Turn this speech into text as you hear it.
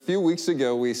few weeks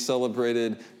ago, we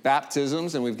celebrated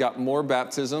baptisms, and we've got more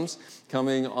baptisms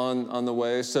coming on the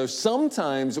way. So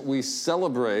sometimes we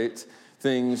celebrate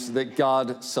things that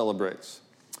God celebrates.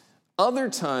 Other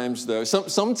times, though,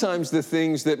 sometimes the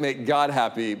things that make God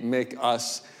happy make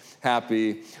us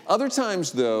happy. Other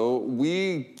times, though,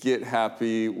 we get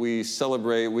happy, we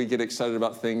celebrate, we get excited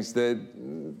about things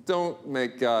that don't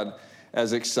make God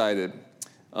as excited.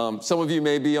 Some of you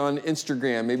may be on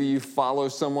Instagram. Maybe you follow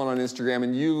someone on Instagram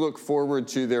and you look forward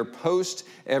to their post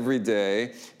every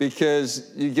day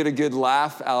because you get a good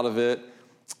laugh out of it,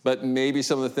 but maybe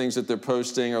some of the things that they're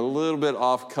posting are a little bit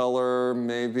off color,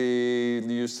 maybe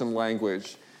use some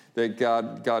language that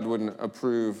God wouldn't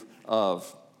approve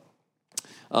of.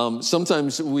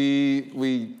 Sometimes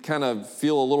we kind of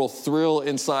feel a little thrill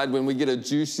inside when we get a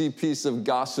juicy piece of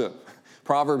gossip.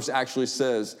 Proverbs actually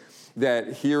says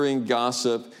that hearing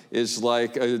gossip is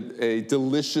like a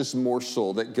delicious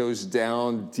morsel that goes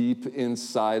down deep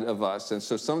inside of us. And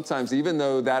so sometimes, even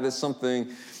though that is something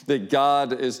that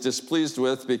God is displeased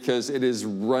with because it is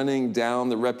running down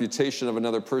the reputation of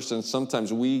another person,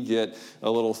 sometimes we get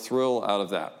a little thrill out of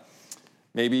that.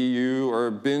 Maybe you are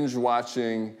binge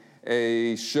watching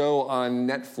a show on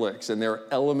Netflix, and there are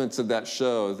elements of that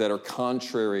show that are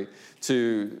contrary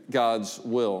to God's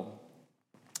will.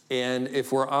 And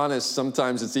if we're honest,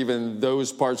 sometimes it's even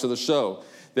those parts of the show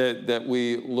that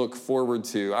we look forward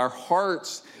to. Our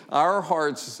hearts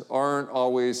aren't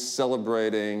always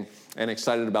celebrating and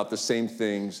excited about the same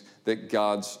things that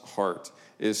God's heart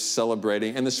is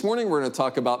celebrating. And this morning we're going to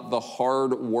talk about the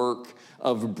hard work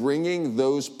of bringing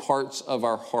those parts of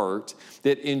our heart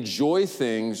that enjoy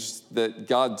things that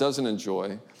God doesn't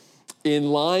enjoy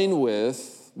in line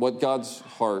with what God's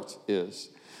heart is.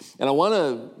 And I want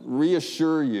to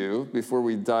reassure you before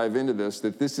we dive into this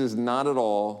that this is not at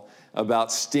all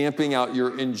about stamping out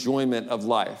your enjoyment of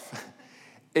life.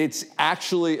 It's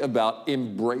actually about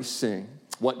embracing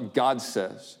what God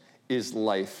says is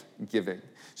life-giving.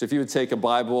 So if you would take a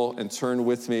Bible and turn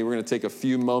with me, we're going to take a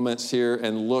few moments here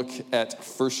and look at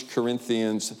 1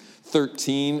 Corinthians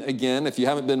 13 again. If you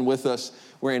haven't been with us,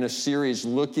 we're in a series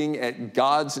looking at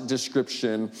God's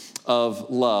description of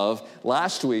love.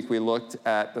 Last week, we looked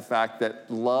at the fact that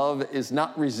love is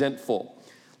not resentful.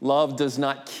 Love does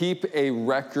not keep a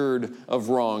record of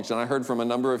wrongs. And I heard from a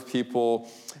number of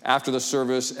people after the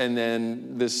service and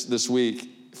then this week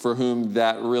for whom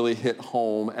that really hit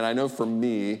home. And I know for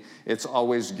me, it's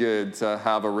always good to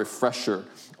have a refresher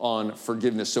on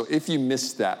forgiveness. So if you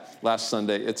missed that last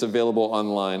Sunday, it's available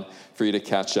online for you to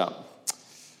catch up.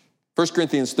 1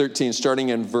 Corinthians 13, starting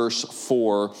in verse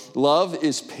 4, love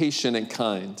is patient and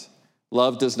kind.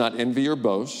 Love does not envy or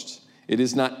boast. It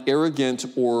is not arrogant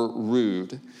or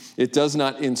rude. It does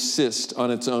not insist on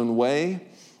its own way.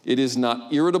 It is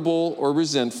not irritable or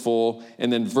resentful.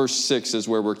 And then verse 6 is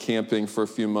where we're camping for a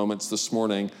few moments this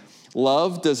morning.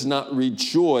 Love does not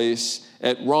rejoice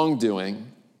at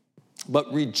wrongdoing,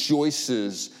 but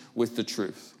rejoices with the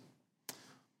truth.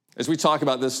 As we talk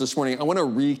about this morning, I want to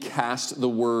recast the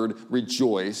word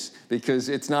rejoice because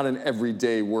it's not an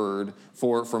everyday word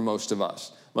for most of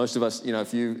us. Most of us,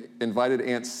 if you invited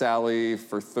Aunt Sally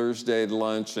for Thursday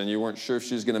lunch and you weren't sure if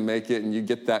she was going to make it and you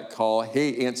get that call,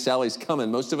 hey, Aunt Sally's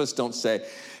coming. Most of us don't say,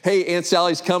 hey, Aunt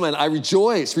Sally's coming. I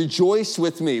rejoice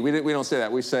with me. We don't say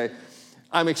that. We say,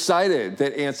 I'm excited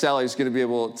that Aunt Sally is going to be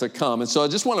able to come. And so I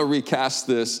just want to recast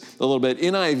this a little bit.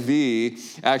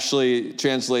 NIV actually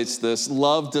translates this,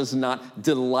 love does not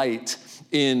delight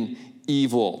in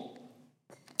evil.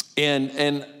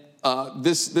 And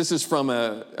this is from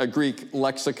a Greek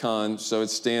lexicon, so it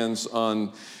stands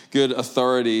on good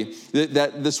authority,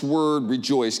 that this word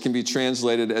rejoice can be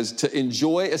translated as to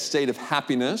enjoy a state of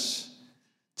happiness,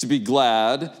 to be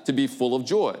glad, to be full of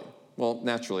joy. Well,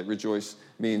 naturally, rejoice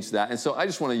means that. And so I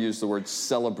just want to use the word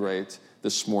celebrate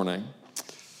this morning.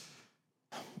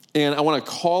 And I want to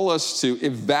call us to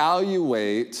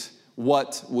evaluate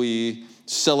what we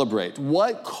celebrate.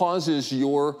 What causes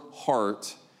your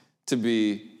heart to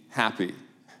be happy?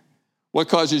 What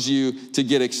causes you to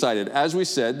get excited? As we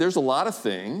said, there's a lot of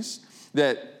things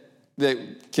that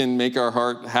can make our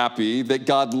heart happy, that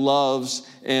God loves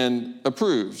and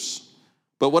approves.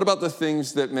 But what about the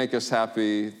things that make us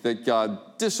happy that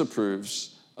God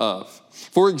disapproves of?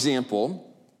 For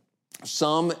example,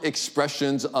 some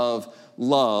expressions of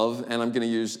love, and I'm going to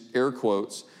use air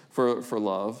quotes for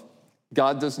love,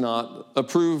 God does not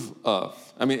approve of.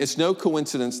 I mean, it's no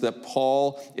coincidence that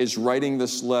Paul is writing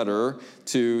this letter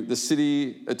to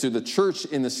the church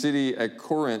in the city at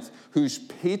Corinth, whose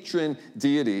patron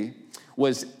deity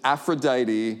was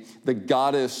Aphrodite, the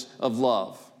goddess of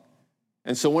love.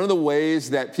 And so one of the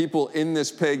ways that people in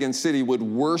this pagan city would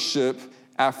worship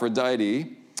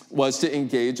Aphrodite was to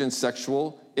engage in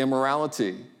sexual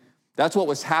immorality. That's what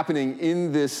was happening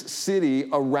in this city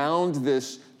around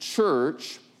this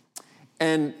church.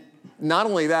 And not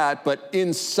only that, but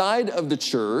inside of the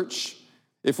church,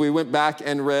 if we went back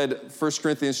and read 1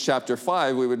 Corinthians chapter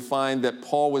 5, we would find that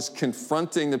Paul was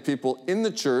confronting the people in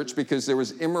the church because there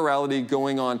was immorality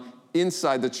going on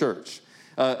inside the church.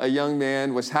 A young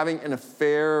man was having an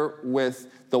affair with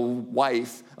the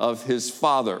wife of his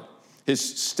father, his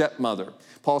stepmother.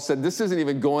 Paul said, this isn't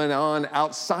even going on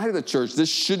outside of the church. This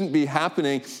shouldn't be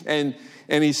happening. And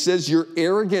he says, you're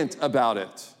arrogant about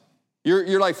it.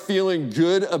 You're like feeling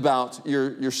good about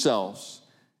yourselves.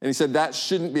 And he said, that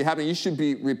shouldn't be happening. You should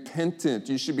be repentant.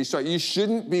 You should be sorry. You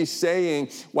shouldn't be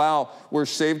saying, wow, we're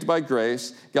saved by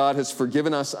grace. God has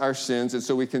forgiven us our sins, and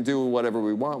so we can do whatever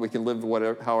we want. We can live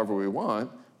however we want.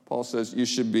 Paul says you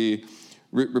should be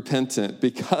repentant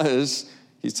because,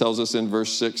 he tells us in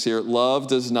verse 6 here, love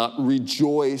does not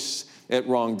rejoice at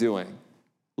wrongdoing.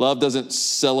 Love doesn't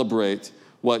celebrate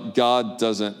what God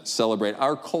doesn't celebrate.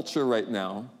 Our culture right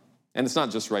now, and it's not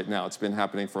just right now, it's been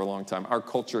happening for a long time. Our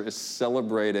culture is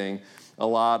celebrating a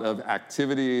lot of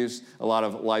activities, a lot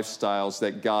of lifestyles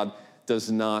that God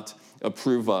does not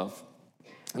approve of.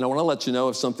 And I want to let you know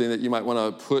of something that you might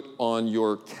want to put on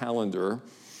your calendar.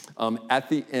 At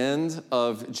the end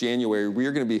of January, we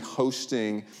are going to be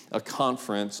hosting a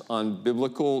conference on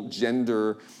biblical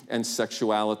gender and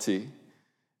sexuality.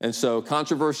 And so,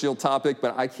 controversial topic,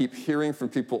 but I keep hearing from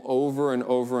people over and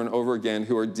over and over again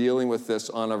who are dealing with this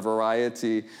on a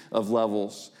variety of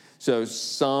levels. So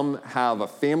some have a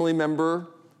family member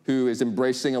who is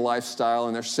embracing a lifestyle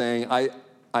and they're saying,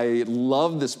 I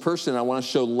love this person, I want to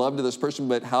show love to this person,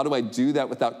 but how do I do that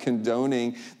without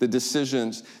condoning the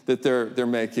decisions that they're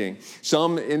making?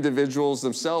 Some individuals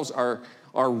themselves are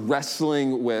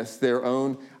wrestling with their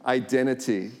own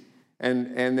identity.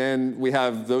 And then we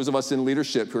have those of us in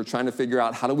leadership who are trying to figure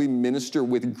out how do we minister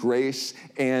with grace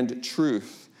and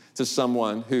truth to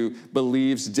someone who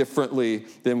believes differently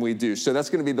than we do. So that's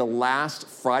going to be the last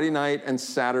Friday night and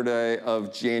Saturday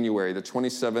of January, the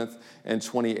 27th and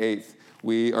 28th.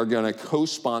 We are going to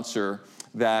co-sponsor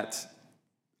that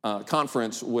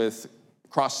conference with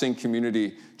Crossing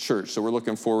Community Church. So we're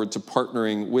looking forward to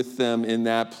partnering with them in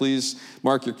that. Please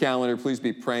mark your calendar. Please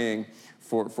be praying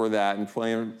for that and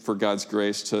praying for God's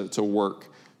grace to work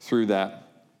through that.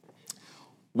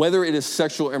 Whether it is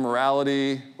sexual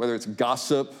immorality, whether it's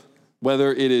gossip,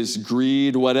 whether it is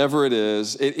greed, whatever it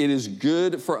is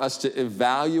good for us to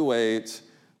evaluate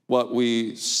what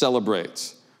we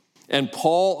celebrate. And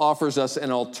Paul offers us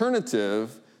an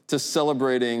alternative to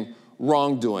celebrating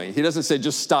wrongdoing. He doesn't say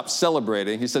just stop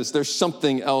celebrating. He says there's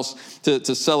something else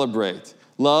to celebrate.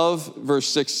 Love, verse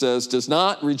 6 says, does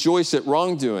not rejoice at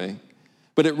wrongdoing,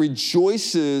 but it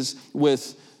rejoices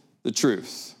with the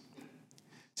truth.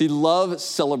 See, love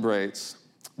celebrates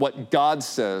what God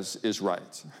says is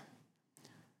right.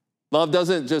 Love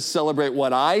doesn't just celebrate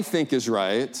what I think is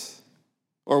right,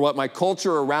 or what my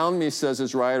culture around me says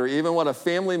is right, or even what a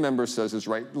family member says is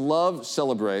right. Love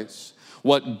celebrates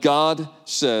what God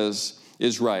says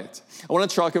is right. I want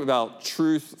to talk about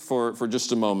truth for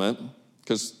just a moment,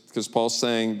 because Paul's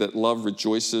saying that love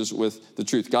rejoices with the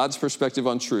truth. God's perspective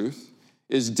on truth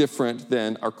is different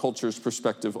than our culture's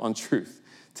perspective on truth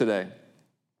today.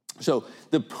 So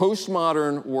the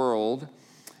postmodern world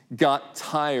got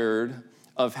tired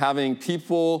of having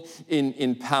people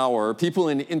in power, people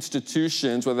in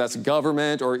institutions, whether that's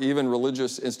government or even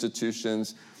religious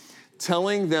institutions,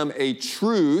 telling them a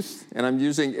truth, and I'm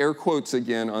using air quotes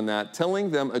again on that,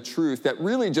 telling them a truth that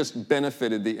really just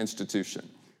benefited the institution,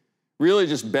 really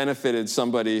just benefited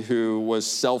somebody who was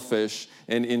selfish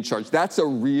and in charge. That's a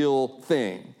real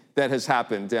thing that has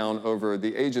happened down over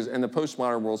the ages. And the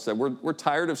postmodern world said, we're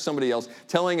tired of somebody else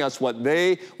telling us what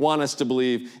they want us to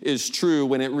believe is true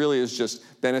when it really is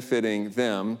just benefiting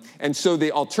them. And so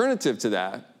the alternative to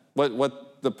that,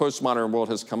 what the postmodern world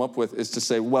has come up with, is to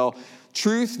say, well,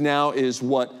 truth now is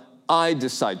what I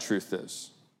decide truth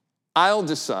is. I'll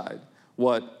decide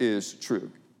what is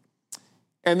true.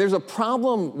 And there's a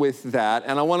problem with that,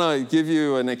 and I want to give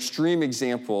you an extreme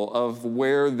example of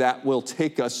where that will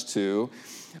take us to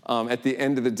at the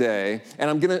end of the day. And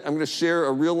I'm gonna share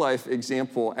a real life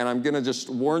example, and I'm gonna just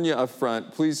warn you up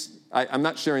front. Please, I'm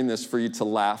not sharing this for you to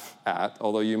laugh at,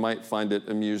 although you might find it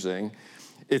amusing.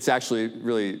 It's actually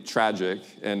really tragic,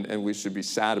 and we should be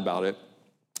sad about it.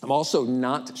 I'm also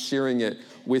not sharing it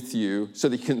with you so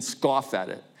that you can scoff at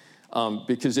it,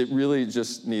 because it really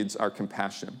just needs our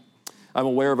compassion. I'm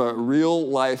aware of a real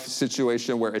life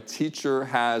situation where a teacher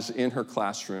has in her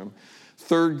classroom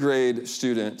third grade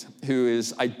student who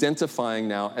is identifying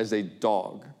now as a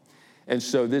dog. And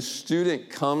so this student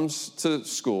comes to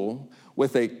school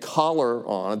with a collar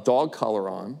on, a dog collar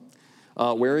on,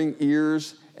 wearing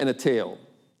ears and a tail.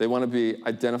 They want to be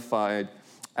identified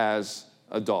as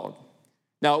a dog.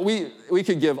 Now, we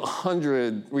could give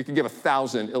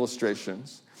 1,000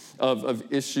 illustrations of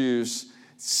issues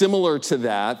similar to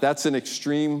that. That's an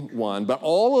extreme one. But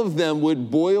all of them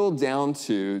would boil down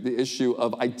to the issue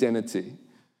of identity.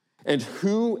 And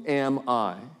who am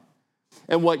I?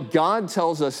 And what God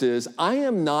tells us is, I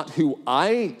am not who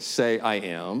I say I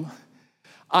am.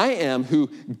 I am who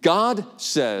God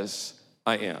says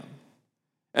I am.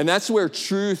 And that's where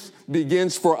truth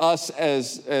begins for us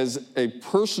as a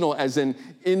personal, as an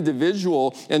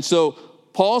individual. And so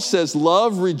Paul says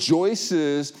love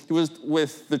rejoices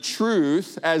with the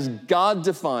truth as God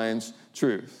defines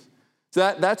truth.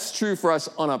 So that's true for us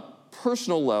on a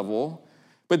personal level,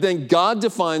 but then God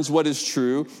defines what is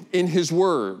true in his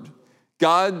word.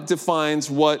 God defines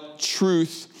what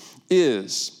truth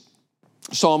is.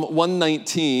 Psalm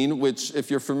 119, which,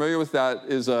 if you're familiar with that,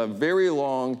 is a very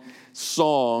long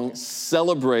song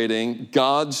celebrating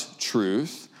God's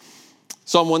truth.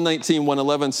 Psalm 119,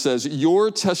 111 says,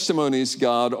 "Your testimonies,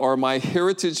 God, are my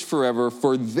heritage forever,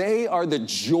 for they are the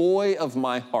joy of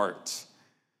my heart."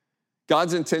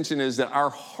 God's intention is that our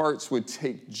hearts would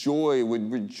take joy,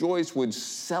 would rejoice, would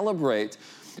celebrate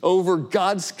over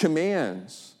God's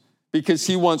commands because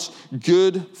he wants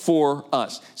good for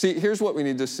us. See, here's what we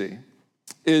need to see,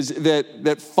 is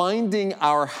that finding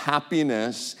our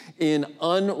happiness in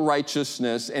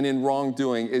unrighteousness and in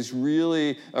wrongdoing is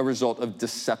really a result of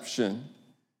deception.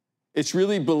 It's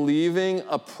really believing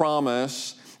a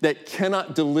promise that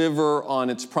cannot deliver on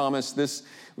its promise. This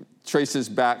traces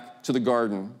back to the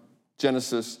garden,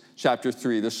 Genesis chapter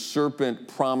 3, the serpent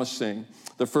promising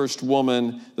the first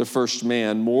woman, the first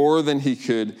man, more than he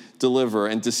could deliver,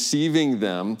 and deceiving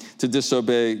them to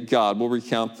disobey God. We'll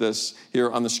recount this here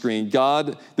on the screen.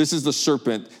 This is the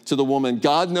serpent to the woman.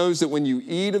 God knows that when you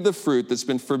eat of the fruit that's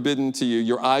been forbidden to you,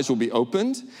 your eyes will be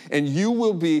opened, and you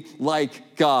will be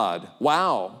like God.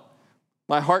 Wow.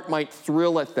 My heart might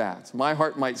thrill at that. My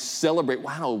heart might celebrate.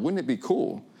 Wow, wouldn't it be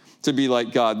cool to be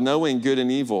like God, knowing good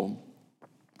and evil?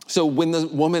 So when the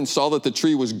woman saw that the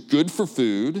tree was good for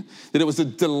food, that it was a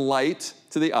delight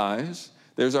to the eyes,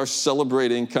 there's our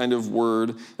celebrating kind of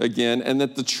word again, and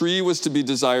that the tree was to be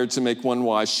desired to make one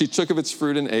wise, she took of its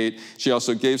fruit and ate. She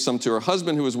also gave some to her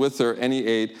husband who was with her, and he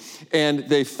ate. And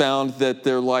they found that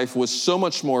their life was so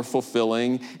much more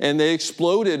fulfilling, and they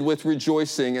exploded with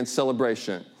rejoicing and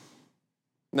celebration.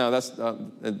 No,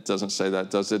 it doesn't say that,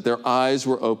 does it? Their eyes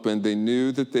were opened. They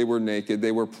knew that they were naked.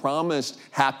 They were promised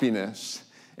happiness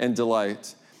and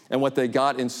delight. And what they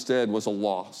got instead was a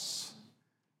loss.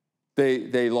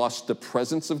 They lost the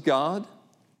presence of God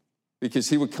because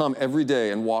he would come every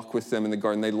day and walk with them in the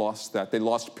garden. They lost that. They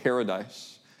lost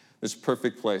paradise, this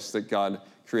perfect place that God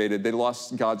created. They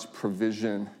lost God's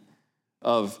provision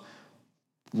of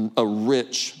a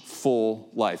rich, full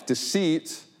life.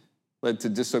 Deceit led to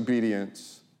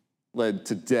disobedience, led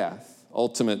to death,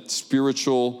 ultimate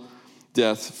spiritual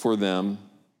death for them.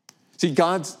 See,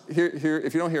 God's, here,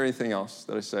 if you don't hear anything else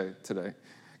that I say today,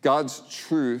 God's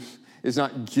truth is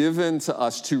not given to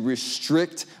us to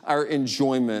restrict our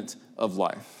enjoyment of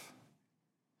life.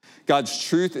 God's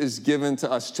truth is given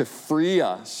to us to free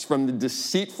us from the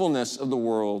deceitfulness of the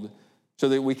world so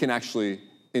that we can actually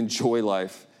enjoy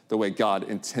life the way God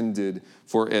intended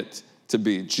for it to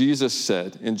be. Jesus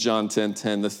said in John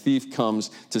 10:10, "The thief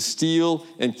comes to steal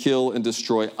and kill and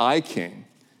destroy. I came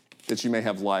that you may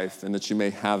have life and that you may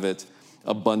have it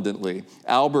abundantly."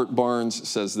 Albert Barnes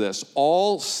says this: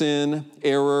 "All sin,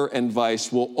 error, and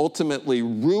vice will ultimately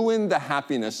ruin the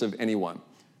happiness of anyone."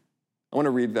 I want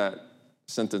to read that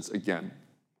sentence again.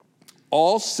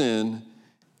 All sin,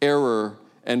 error,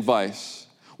 and vice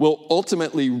will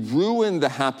ultimately ruin the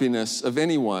happiness of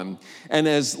anyone. And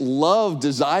as love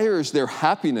desires their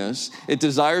happiness, it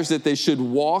desires that they should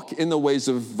walk in the ways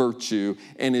of virtue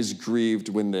and is grieved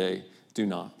when they do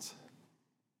not.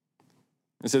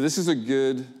 And so this is a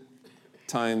good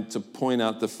time to point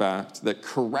out the fact that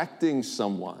correcting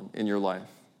someone in your life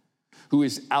who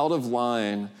is out of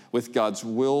line with God's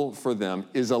will for them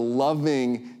is a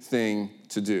loving thing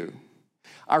to do.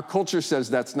 Our culture says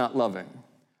that's not loving.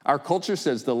 Our culture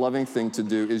says the loving thing to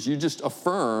do is you just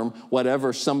affirm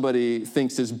whatever somebody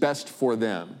thinks is best for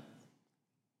them.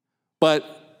 But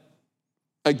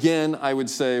again, I would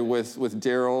say with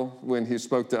Daryl, when he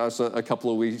spoke to us a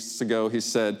couple of weeks ago, he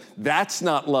said, that's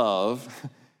not love.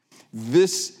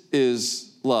 This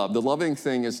is love. The loving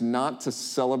thing is not to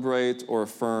celebrate or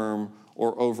affirm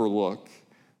or overlook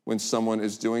when someone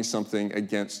is doing something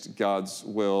against God's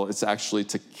will. It's actually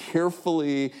to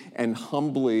carefully and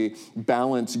humbly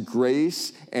balance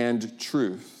grace and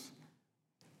truth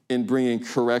in bringing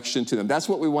correction to them. That's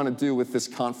what we want to do with this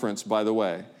conference, by the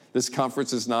way. This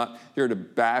conference is not here to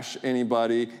bash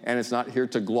anybody, and it's not here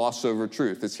to gloss over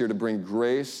truth. It's here to bring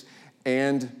grace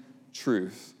and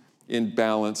truth in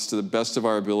balance to the best of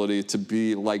our ability to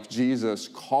be like Jesus,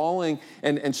 calling.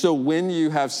 And so when you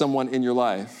have someone in your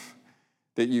life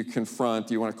that you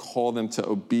confront, you want to call them to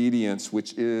obedience,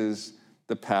 which is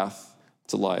the path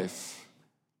to life.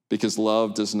 Because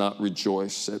love does not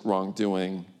rejoice at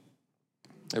wrongdoing.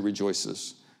 It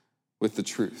rejoices with the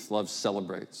truth. Love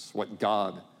celebrates what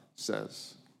God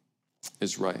says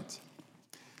is right.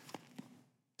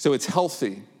 So it's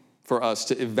healthy for us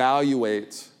to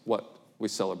evaluate what we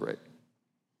celebrate.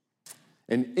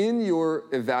 And in your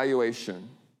evaluation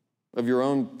of your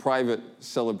own private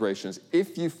celebrations,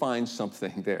 if you find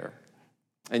something there,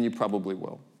 and you probably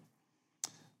will,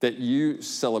 that you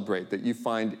celebrate, that you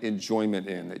find enjoyment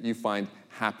in, that you find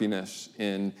happiness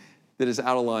in, that is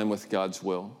out of line with God's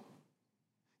will,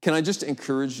 can I just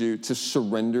encourage you to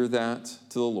surrender that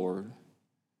to the Lord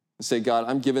and say, God,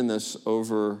 I'm giving this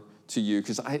over to you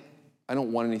because I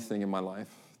don't want anything in my life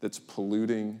that's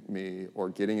polluting me or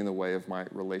getting in the way of my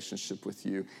relationship with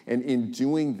you. And in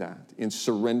doing that, in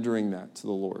surrendering that to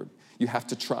the Lord, you have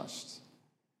to trust.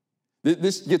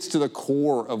 This gets to the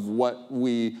core of what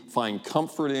we find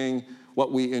comforting,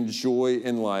 what we enjoy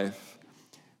in life.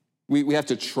 We have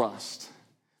to trust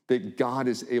that God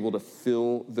is able to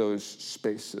fill those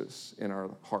spaces in our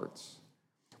hearts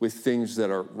with things that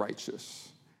are righteous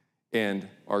and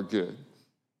are good.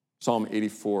 Psalm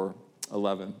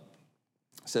 84:11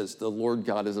 says, the Lord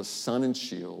God is a sun and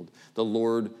shield. The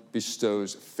Lord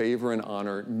bestows favor and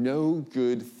honor. No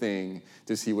good thing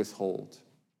does he withhold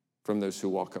from those who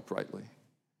walk uprightly.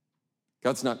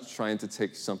 God's not trying to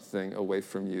take something away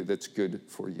from you that's good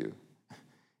for you.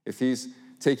 If he's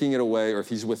taking it away or if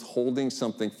he's withholding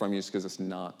something from you, it's because it's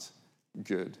not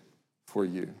good for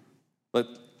you.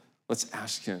 Let's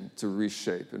ask him to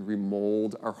reshape and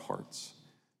remold our hearts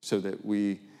so that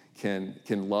we can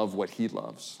love what he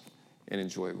loves and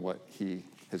enjoy what he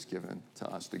has given to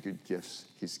us, the good gifts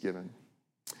he's given.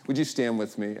 Would you stand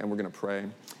with me, and we're going to pray,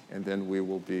 and then we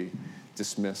will be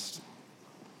dismissed.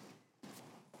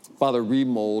 Father,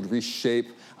 remold, reshape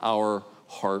our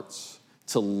hearts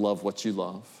to love what you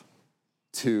love,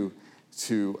 to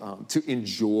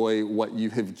enjoy what you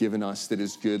have given us that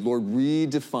is good. Lord,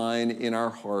 redefine in our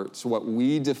hearts what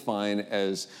we define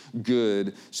as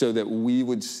good so that we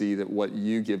would see that what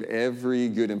you give, every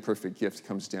good and perfect gift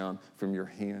comes down from your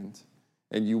hand,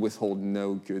 and you withhold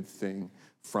no good thing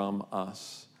from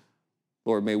us.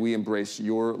 Lord, may we embrace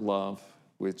your love,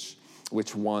 which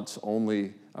wants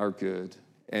only our good,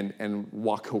 and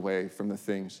walk away from the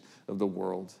things of the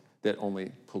world that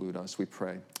only pollute us. We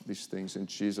pray these things in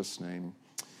Jesus' name.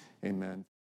 Amen.